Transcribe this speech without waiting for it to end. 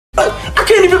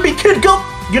can't even beat Kid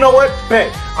Goku. You know what?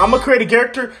 Bet. I'm gonna create a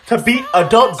character to beat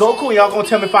adult Goku, and y'all gonna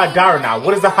tell me if I die or not.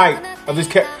 What is the height of this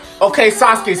character? Okay,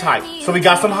 Sasuke's height. So we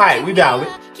got some height. We valid.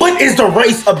 What is the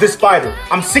race of this fighter?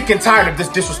 I'm sick and tired of this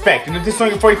disrespect. And if this is on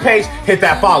your 40 page, hit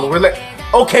that follow.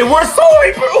 Okay, we're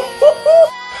sorry, bro.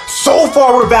 So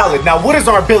far, we're valid. Now, what is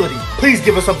our ability? Please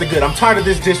give us something good. I'm tired of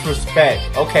this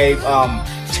disrespect. Okay,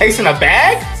 chasing a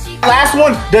bag? Last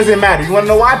one doesn't matter. You wanna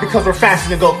know why? Because we're faster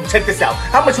than Goku. Check this out.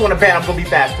 How much you wanna bet I'm gonna be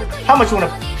faster? How much you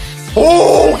wanna...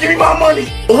 Oh, give me my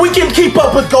money. We can keep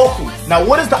up with Goku. Now,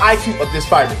 what is the IQ of this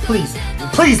fighter? Please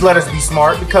let us be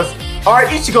smart because, all right,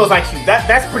 Ichigo's IQ,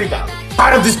 that's pretty valid.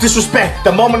 Out of this disrespect,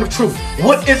 the moment of truth,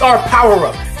 what is our power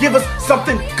up? Give us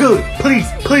something good. Please.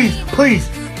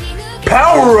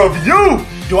 Power of you.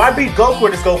 Do I beat Goku or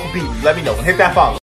does Goku beat me? Let me know and hit that follow.